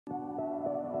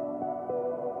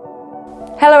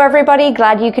Hello everybody,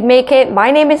 glad you could make it.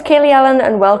 My name is Kaylee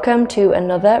and welcome to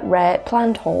another rare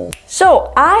plant haul.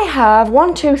 So I have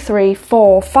 1, 2, 3,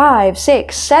 4, 5,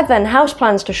 6, 7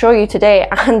 houseplants to show you today,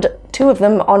 and 2 of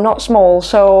them are not small,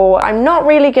 so I'm not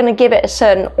really going to give it a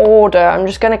certain order. I'm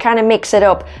just going to kind of mix it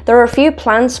up. There are a few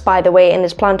plants, by the way, in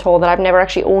this plant haul that I've never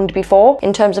actually owned before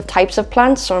in terms of types of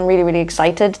plants, so I'm really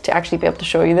excited to actually be able to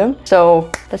show you them. So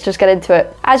let's just get into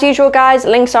it. As usual guys,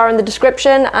 links are in the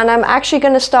description, and I'm actually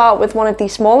going to start with one of the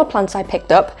smaller plants I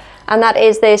picked up, and that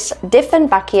is this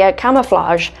Dieffenbachia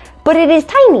camouflage, but it is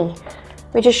tiny.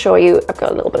 Let me just show you. I've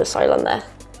got a little bit of soil on there.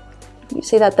 You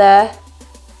see that there?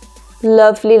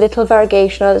 Lovely little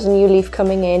variegation. There's a new leaf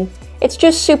coming in. It's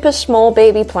just super small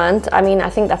baby plant. I mean, I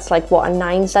think that's like what, a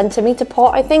 9 centimeter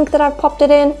pot I think that I've popped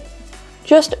it in.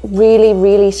 Just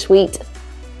really sweet.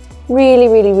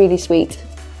 Really sweet.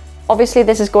 Obviously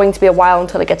this is going to be a while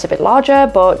until it gets a bit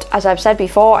larger, but as I've said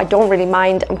before, I don't really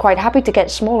mind. I'm quite happy to get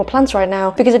smaller plants right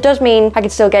now because it does mean I can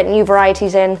still get new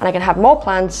varieties in and I can have more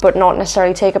plants but not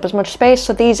necessarily take up as much space,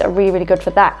 so these are really good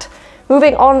for that.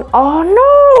 Moving on, oh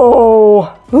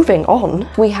no! Moving on,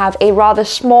 we have a rather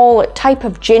small type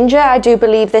of ginger. I do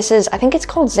believe this is, I think it's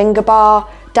called Zingabar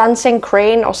Dancing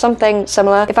Crane or something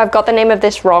similar. If I've got the name of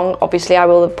this wrong, obviously I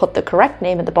will have put the correct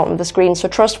name at the bottom of the screen, so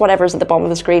trust whatever's at the bottom of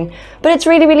the screen. But it's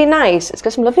really nice. It's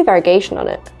got some lovely variegation on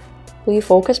it. Will you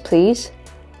focus, please?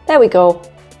 There we go.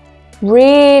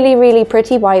 Really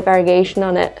pretty white variegation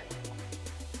on it.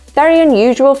 Very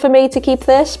unusual for me to keep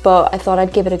this, but I thought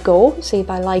I'd give it a go, see if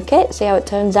I like it, see how it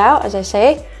turns out. As I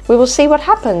say, we will see what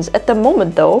happens. At the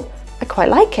moment though, I quite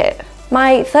like it.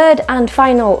 My third and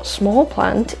final small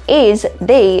plant is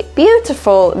the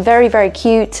beautiful, very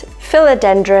cute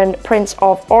Philodendron Prince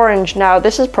of Orange. Now,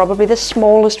 this is probably the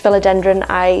smallest philodendron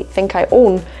I think I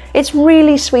own. It's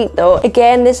really sweet though.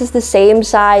 Again, this is the same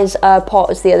size pot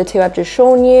as the other 2 I've just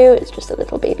shown you. It's just a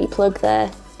little baby plug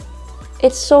there.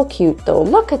 It's so cute though,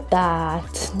 look at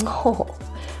that. Oh,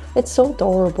 it's so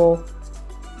adorable.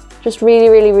 Just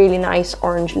really nice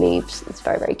orange leaves. It's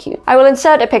very cute. I will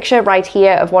insert a picture right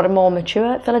here of what a more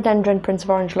mature Philodendron Prince of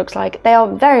Orange looks like. They are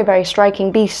very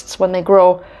striking beasts when they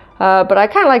grow, but I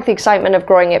kind of like the excitement of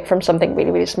growing it from something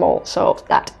really small. So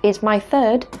that is my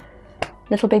third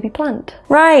little baby plant.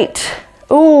 Right,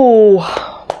 ooh.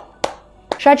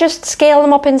 Should I just scale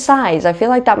them up in size? I feel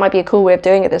like that might be a cool way of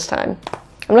doing it this time.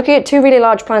 I'm looking at 2 really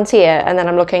large plants here, and then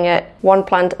I'm looking at 1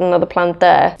 plant and another plant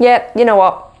there. Yeah, you know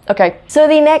what? Okay, so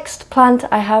the next plant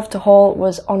I have to haul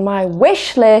was on my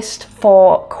wish list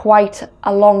for quite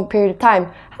a long period of time.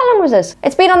 How long was this?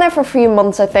 It's been on there for a few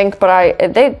months, I think,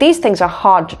 but these things are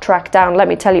hard to track down. Let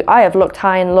me tell you, I have looked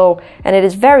high and low, and it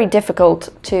is very difficult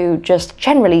to just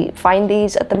generally find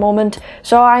these at the moment.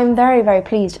 So I'm very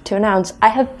pleased to announce I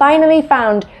have finally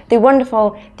found the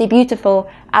wonderful, the beautiful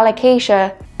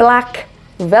Alocasia Black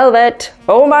Velvet.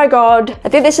 Oh my god. I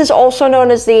think this is also known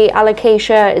as the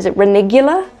Alocasia, is it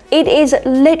Renigula? It is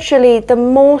literally the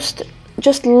most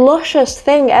just luscious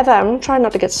thing ever. I'm trying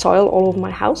not to get soil all over my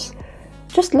house.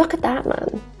 Just look at that,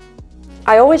 man.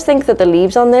 I always think that the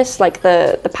leaves on this, like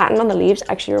the pattern on the leaves,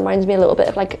 actually reminds me a little bit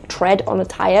of like tread on a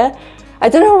tire. I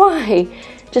don't know why.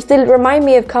 Just they remind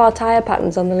me of car tire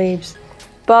patterns on the leaves.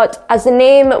 But as the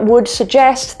name would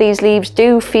suggest, these leaves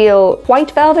do feel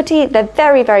quite velvety. They're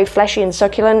very fleshy and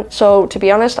succulent. So to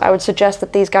be honest, I would suggest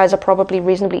that these guys are probably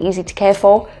reasonably easy to care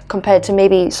for compared to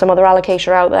maybe some other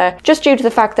Alocasia out there, just due to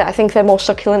the fact that I think they're more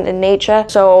succulent in nature.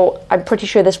 So I'm pretty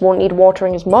sure this won't need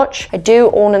watering as much. I do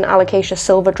own an Alocasia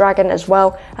Silver Dragon as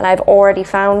well, and I've already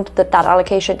found that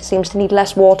Alocasia seems to need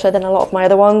less water than a lot of my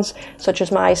other ones, such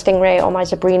as my Stingray or my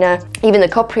Sabrina, even the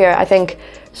Cupria, I think.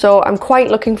 So I'm quite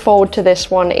looking forward to this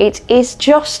one. It is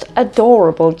just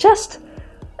adorable.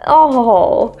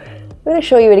 Oh, I'm going to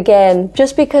show you it again,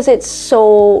 just because it's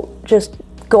so just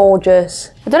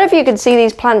gorgeous. I don't know if you can see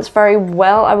these plants very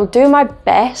well. I will do my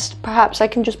best. Perhaps I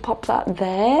can just pop that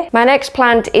there. My next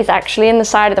plant is actually in the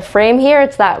side of the frame here.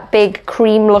 It's that big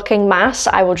cream looking mass.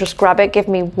 I will just grab it. Give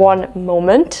me 1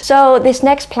 moment. So this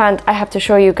next plant I have to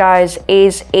show you guys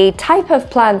is a type of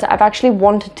plant I've actually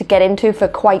wanted to get into for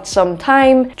quite some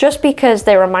time, just because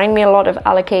they remind me a lot of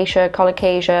Alocasia,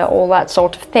 Colocasia, all that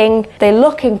sort of thing. They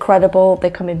look incredible. They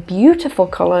come in beautiful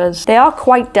colors. They are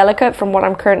quite delicate from what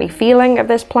I'm currently feeling of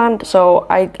this plant, so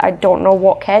I don't know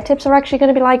what care tips are actually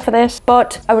going to be like for this,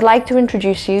 but I would like to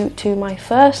introduce you to my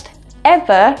first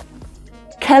ever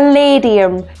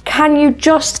Caladium. Can you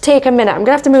just take a minute? I'm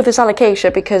gonna have to move this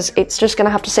Alocasia because it's just gonna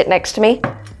have to sit next to me,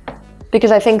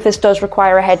 because I think this does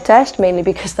require a head test, mainly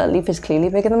because that leaf is clearly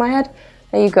bigger than my head.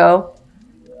 There you go.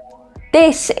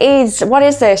 This is, what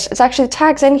is this? It's actually, the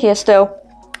tag's in here still.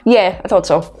 Yeah, I thought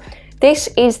so. This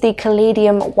is the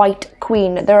Caladium White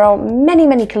Queen. There are many,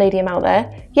 many Caladium out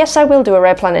there. Yes, I will do a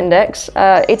rare plant index.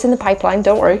 It's in the pipeline,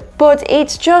 don't worry. But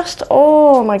it's just,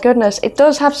 oh my goodness, it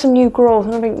does have some new growth. I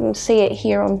don't know if you can see it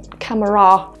here on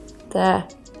camera. There,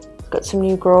 it's got some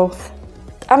new growth.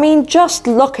 I mean, just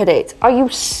look at it. Are you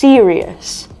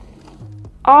serious?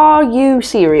 Are you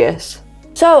serious?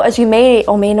 So, as you may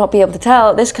or may not be able to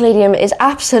tell, this Caladium is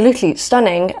absolutely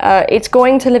stunning. It's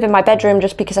going to live in my bedroom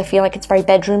just because I feel like it's very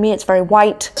bedroomy, it's very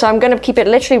white. So I'm going to keep it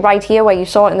literally right here where you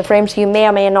saw it in the frame, so you may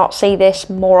or may not see this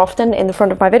more often in the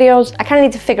front of my videos. I kind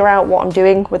of need to figure out what I'm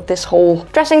doing with this whole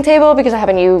dressing table because I have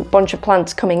a new bunch of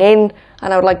plants coming in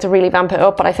and I would like to really vamp it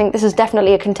up, but I think this is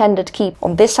definitely a contender to keep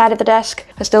on this side of the desk.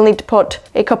 I still need to put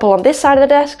a couple on this side of the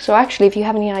desk, so actually if you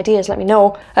have any ideas, let me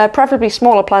know. Preferably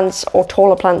smaller plants or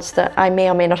taller plants that I may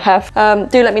or may not have.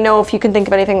 Do let me know if you can think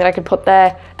of anything that I could put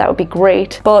there, that would be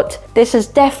great. But this has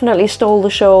definitely stole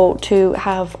the show to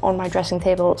have on my dressing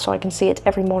table so I can see it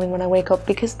every morning when I wake up,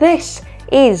 because this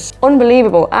is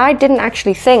unbelievable. I didn't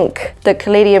actually think that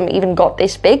Caladium even got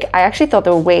this big. I actually thought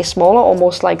they were way smaller,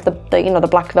 almost like the you know, the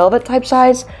black velvet type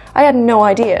size. I had no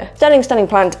idea. Stunning, stunning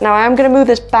plant. Now I'm going to move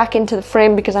this back into the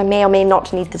frame because I may or may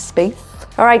not need the space.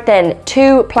 All right then,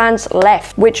 2 plants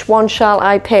left. Which one shall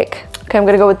I pick? Okay, I'm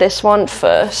going to go with this one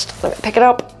first. Let me pick it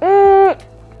up.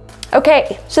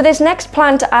 Okay, so this next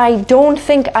plant I don't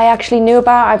think I actually knew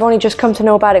about. I've only just come to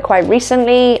know about it quite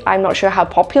recently. I'm not sure how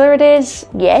popular it is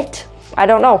yet. I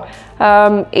don't know.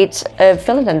 It's a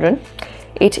philodendron.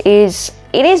 It is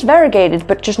variegated,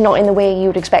 but just not in the way you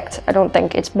would expect. I don't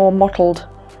think it's more mottled,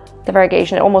 the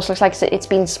variegation. It almost looks like it's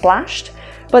been splashed.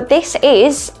 But this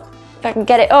is, if I can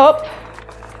get it up,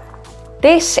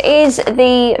 this is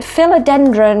the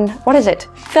philodendron, what is it?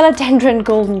 Philodendron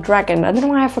golden dragon. I don't know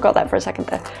why I forgot that for a second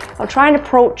there. I'll try and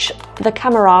approach the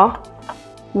camera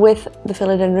with the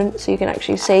philodendron so you can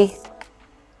actually see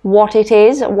what it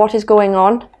is, what is going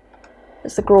on.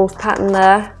 There's the growth pattern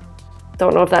there.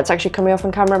 Don't know if that's actually coming off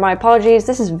on camera, my apologies.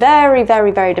 This is very,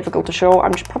 very, very difficult to show.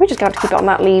 I'm probably just going to have to keep it on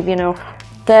that leaf, you know.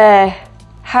 There.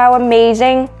 How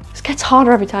amazing. This gets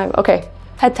harder every time. Okay,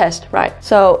 head test, right.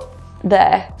 So,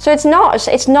 there. So it's not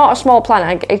a small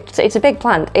plant, it's a big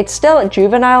plant. It's still a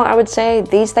juvenile, I would say.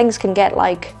 These things can get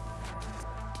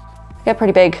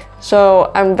pretty big.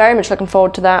 So I'm very much looking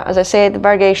forward to that. As I say, the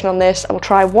variegation on this, I will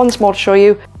try once more to show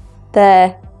you.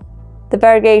 There. The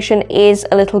variegation is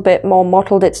a little bit more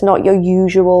mottled. It's not your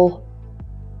usual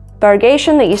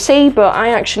variegation that you see, but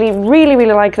I actually really,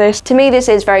 really like this. To me, this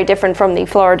is very different from the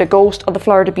Florida Ghost or the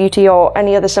Florida Beauty or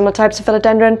any other similar types of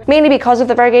philodendron, mainly because of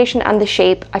the variegation and the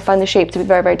shape. I find the shape to be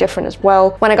very, very different as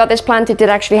well. When I got this plant, it did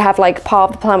actually have like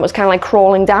part of the plant was kind of like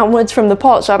crawling downwards from the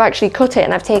pot, so I've actually cut it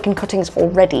and I've taken cuttings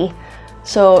already.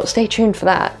 So stay tuned for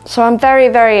that. So I'm very,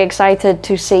 very excited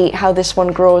to see how this one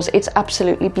grows. It's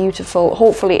absolutely beautiful.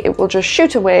 Hopefully it will just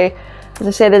shoot away. As I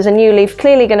say, there's a new leaf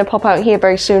clearly going to pop out here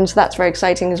very soon, so that's very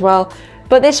exciting as well.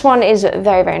 But this one is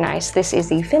very, very nice. This is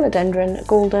the Philodendron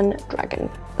Golden Dragon.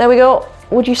 There we go.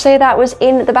 Would you say that was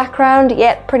in the background?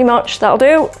 Yep, pretty much. That'll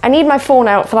do. I need my phone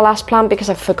out for the last plant because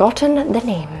I've forgotten the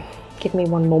name. Give me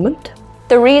one moment.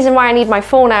 The reason why I need my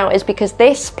phone out is because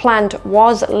this plant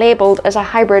was labelled as a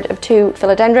hybrid of 2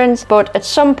 philodendrons, but at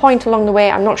some point along the way,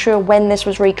 I'm not sure when this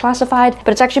was reclassified,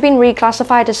 but it's actually been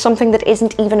reclassified as something that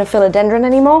isn't even a philodendron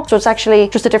anymore. So it's actually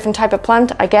just a different type of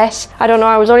plant, I guess. I don't know,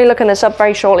 I was only looking this up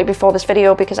very shortly before this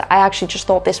video because I actually just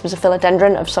thought this was a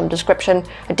philodendron of some description.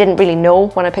 I didn't really know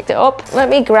when I picked it up. Let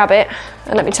me grab it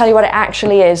and let me tell you what it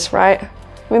actually is, right?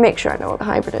 Let me make sure I know what the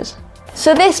hybrid is.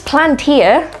 So this plant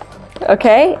here,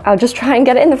 okay, I'll just try and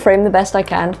get it in the frame the best I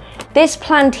can. This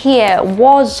plant here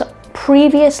was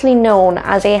previously known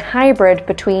as a hybrid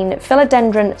between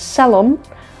Philodendron sellum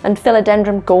and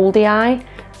Philodendron goldii.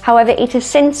 However, it has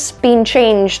since been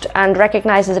changed and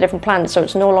recognized as a different plant, so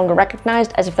it's no longer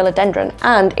recognized as a philodendron,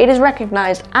 and it is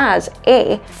recognized as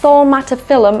a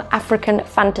Thaumatophyllum African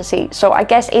fantasy. So I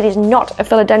guess it is not a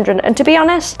philodendron, and to be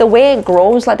honest, the way it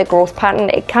grows, like the growth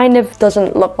pattern, it kind of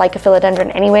doesn't look like a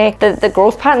philodendron anyway. The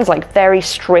growth pattern's like very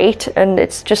straight, and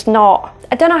it's just not,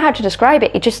 I don't know how to describe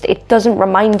it. It doesn't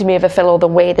remind me of a philo the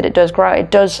way that it does grow.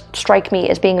 It does strike me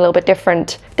as being a little bit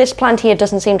different. This plant here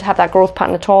doesn't seem to have that growth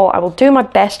pattern at all. I will do my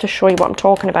best to show you what I'm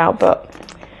talking about, but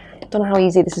I don't know how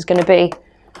easy this is going to be.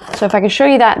 So if I can show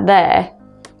you that there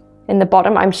in the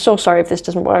bottom, I'm so sorry if this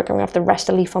doesn't work. I'm going to have to rest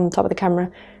a leaf on the top of the camera.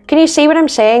 Can you see what I'm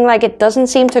saying? Like, it doesn't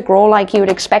seem to grow like you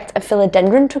would expect a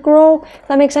philodendron to grow, if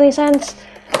that makes any sense.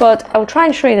 But I'll try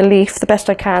and show you the leaf the best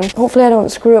I can. Hopefully I don't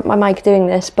screw up my mic doing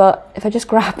this, but if I just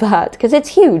grab that, because it's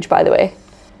huge, by the way,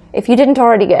 if you didn't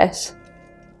already guess.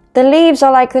 The leaves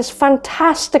are like this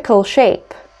fantastical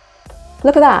shape.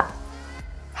 Look at that.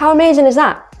 How amazing is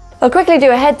that? I'll quickly do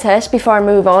a head test before I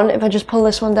move on. If I just pull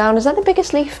this one down, is that the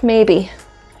biggest leaf? Maybe.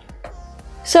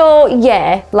 So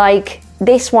yeah, like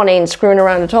this one ain't screwing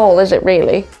around at all, is it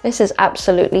really? This is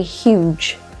absolutely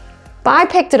huge. But I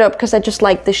picked it up because I just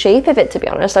liked the shape of it, to be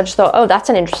honest. I just thought, oh, that's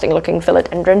an interesting looking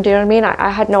philodendron, do you know what I mean? I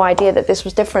had no idea that this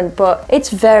was different, but it's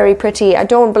very pretty. I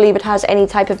don't believe it has any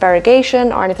type of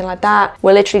variegation or anything like that.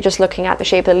 We're literally just looking at the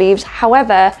shape of the leaves.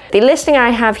 However, the listing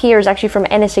I have here is actually from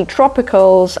NSA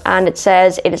Tropicals, and it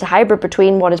says it is a hybrid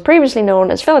between what is previously known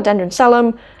as Philodendron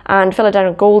sellum and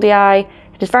Philodendron goldii.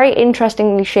 It has very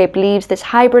interestingly shaped leaves. This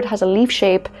hybrid has a leaf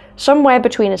shape somewhere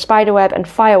between a spiderweb and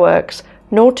fireworks.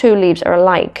 No two leaves are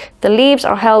alike. The leaves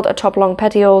are held atop long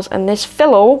petioles, and this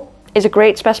philo is a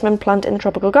great specimen plant in the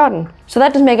tropical garden. So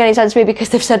that doesn't make any sense to me because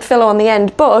they've said philo on the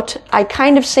end, but I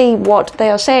kind of see what they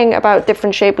are saying about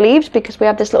different shaped leaves because we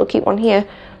have this little cute one here.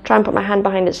 Try and put my hand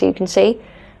behind it so you can see.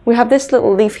 We have this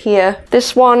little leaf here.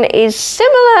 This one is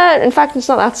similar. In fact, it's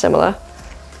not that similar.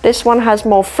 This one has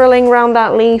more frilling around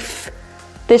that leaf.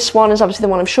 This one is obviously the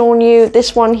one I've shown you.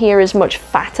 This one here is much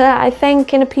fatter, I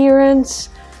think, in appearance.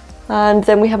 And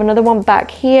then we have another one back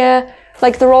here.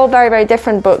 Like, they're all very, very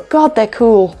different, but God, they're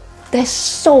cool. They're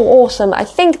so awesome. I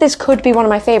think this could be one of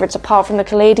my favorites apart from the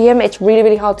caladium. It's really,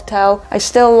 really hard to tell. I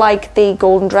still like the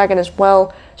golden dragon as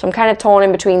well. So I'm kind of torn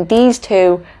in between these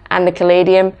two and the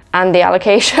caladium and the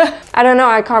alocasia. I don't know,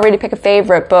 I can't really pick a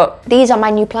favorite, but these are my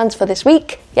new plants for this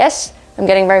week. Yes, I'm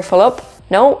getting very full up.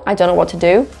 No, I don't know what to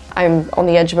do. I'm on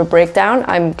the edge of a breakdown.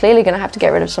 I'm clearly going to have to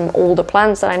get rid of some older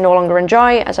plants that I no longer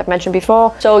enjoy, as I've mentioned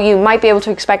before. So you might be able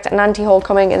to expect an anti-haul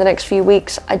coming in the next few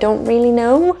weeks. I don't really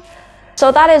know.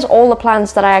 So that is all the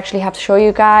plants that I actually have to show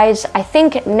you guys. I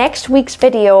think next week's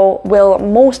video will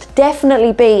most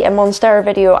definitely be a Monstera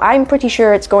video. I'm pretty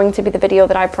sure it's going to be the video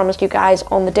that I promised you guys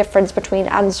on the difference between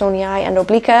Adansonii and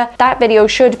Obliqua. That video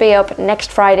should be up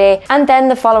next Friday, and then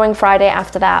the following Friday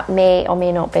after that may or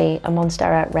may not be a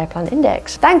Monstera Rare Plant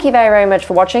Index. Thank you very, very much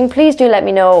for watching. Please do let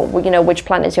me know, which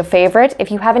plant is your favorite.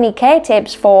 If you have any care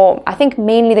tips for, I think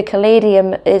mainly the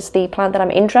caladium is the plant that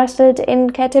I'm interested in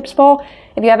care tips for.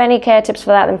 If you have any care tips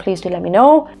for that, then please do let me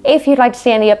know. If you'd like to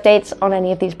see any updates on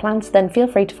any of these plants, then feel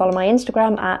free to follow my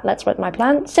Instagram at Let's Rip My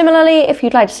Plants. Similarly, if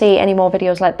you'd like to see any more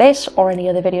videos like this or any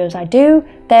other videos I do,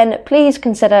 then please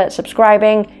consider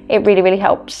subscribing. It really, really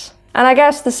helps. And I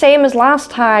guess the same as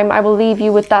last time, I will leave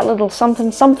you with that little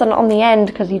something something on the end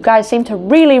because you guys seem to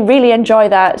really, really enjoy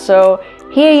that. So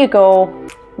here you go.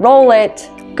 Roll it.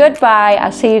 Goodbye.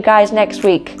 I'll see you guys next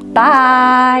week.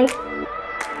 Bye.